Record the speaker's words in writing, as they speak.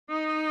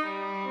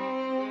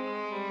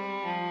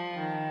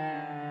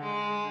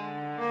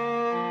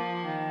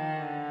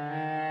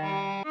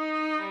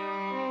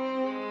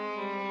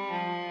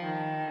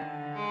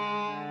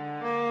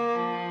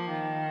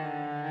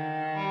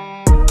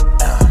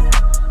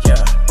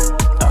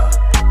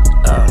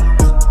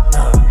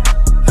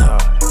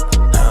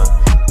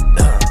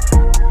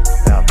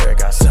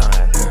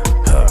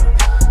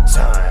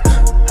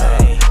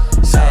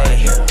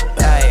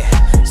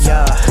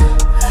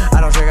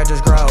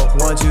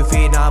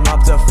I'm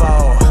up to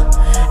foe.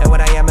 And when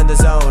I am in the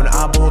zone,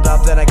 I'm pulled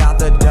up, then I got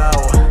the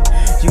dough.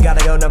 You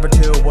gotta go number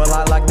 2, well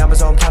I like numbers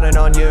so I'm counting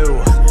on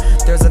you.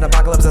 There's an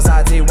apocalypse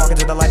inside, see you walking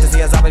to the light to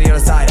see a zombie on the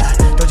side.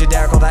 Don't you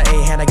dare call that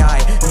A-handed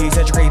guy, he's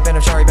such a creep and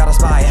I'm sure he about to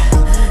spy.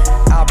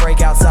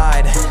 Outbreak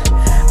outside,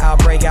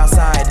 outbreak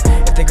outside.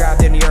 If they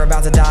grab you, you're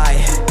about to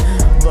die.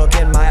 Look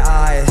in my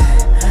eyes,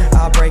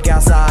 outbreak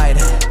outside,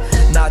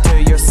 not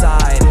to your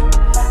side.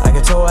 I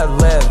could tell I've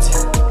lived,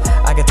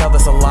 I could tell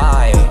this a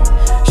lie.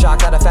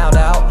 Shocked that I found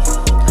out,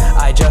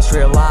 I just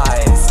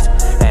realized.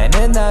 And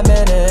in that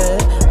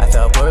minute, I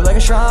felt blurred like a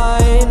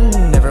shrine.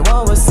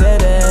 Everyone was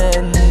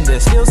sitting,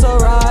 this feels so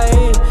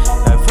right.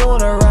 I'm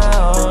fooling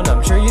around,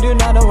 I'm sure you do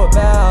not know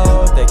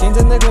about the kings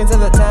and the queens of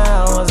the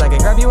towns. I can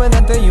grab you and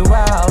then throw you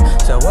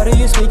out. So what are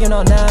you speaking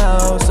on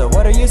now? So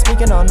what are you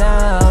speaking on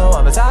now?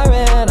 I'm a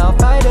tyrant, I'll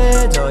fight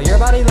it till your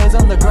body lays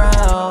on the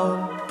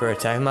ground.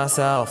 Protect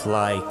myself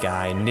like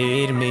I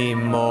need me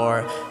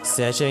more.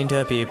 Snitching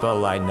to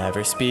people I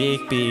never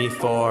speak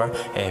before.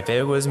 If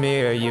it was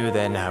me or you,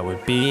 then I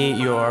would be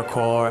your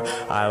core.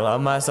 I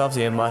love myself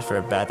too much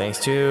for bad things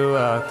to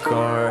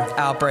occur.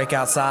 Outbreak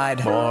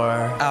outside, more.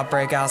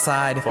 Outbreak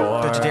outside,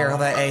 more. Don't you dare call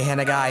that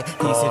A-handed guy,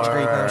 he's such a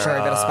creep, I'm sure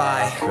he better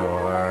spy.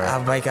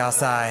 Outbreak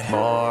outside,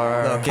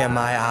 more. Look in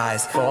my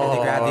eyes, if they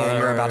grab you,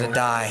 you're about to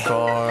die.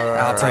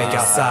 Outbreak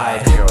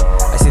outside,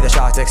 I see the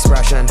shocked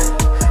expression.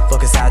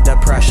 Look at sad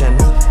depression.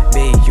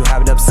 Me, you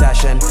have an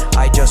obsession.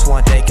 I just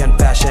want a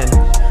confession.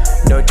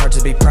 No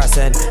charges be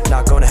pressing.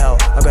 Not going to hell,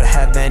 I'm going to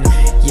heaven.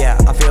 Yeah,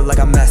 I feel like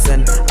I'm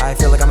messing. I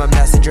feel like I'm a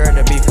messenger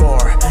to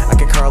before. I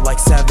can curl like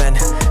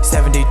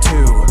 772.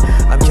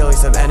 I'm killing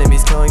some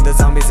enemies, killing the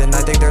zombies, and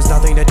I think there's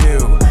nothing to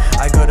do.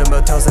 I go to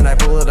motels and I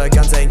pull out a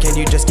gun saying, can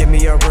you just give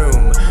me a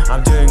room?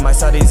 I'm doing my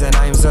studies and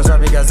I am so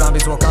sorry because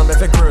zombies will come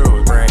if it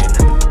grew. Brain,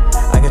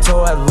 I can tell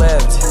I've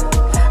lived,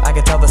 I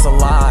can tell this a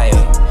lie.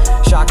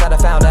 Shocked that I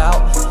found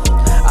out,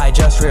 I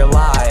just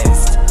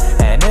realized.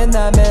 And in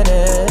that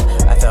minute,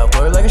 I felt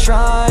blurred like a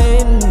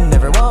shrine.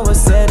 Everyone was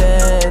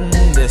sitting,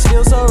 this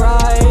feels so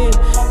right.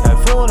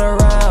 I'm fooling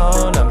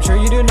around, I'm sure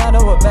you do not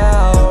know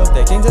about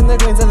the kings and the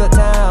queens of the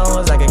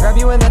towns. I can grab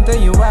you and then throw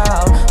you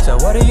out. So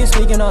what are you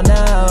speaking on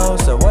now?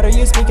 So what are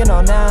you speaking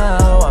on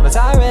now? I'm a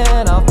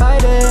tyrant, I'll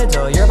fight it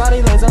till your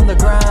body lays on the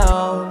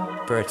ground.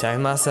 Protect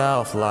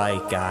myself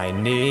like I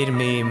need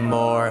me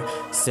more.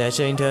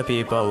 Snitching to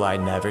people I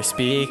never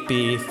speak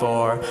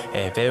before.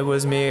 If it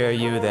was me or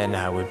you, then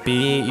I would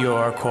be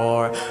your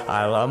core.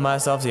 I love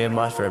myself too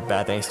much for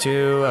bad things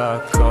to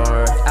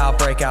occur.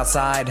 Outbreak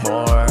outside,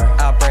 more.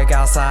 Outbreak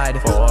outside,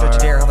 more. Don't you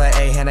dare call that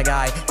A-handed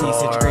guy, he's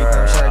such a creep,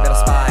 I'm sure he better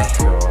spy.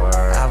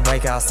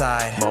 Outbreak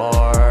outside,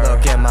 more.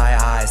 Look in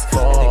my eyes, if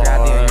they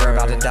grab you, you're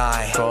about to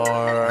die.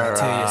 Not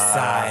to your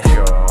side.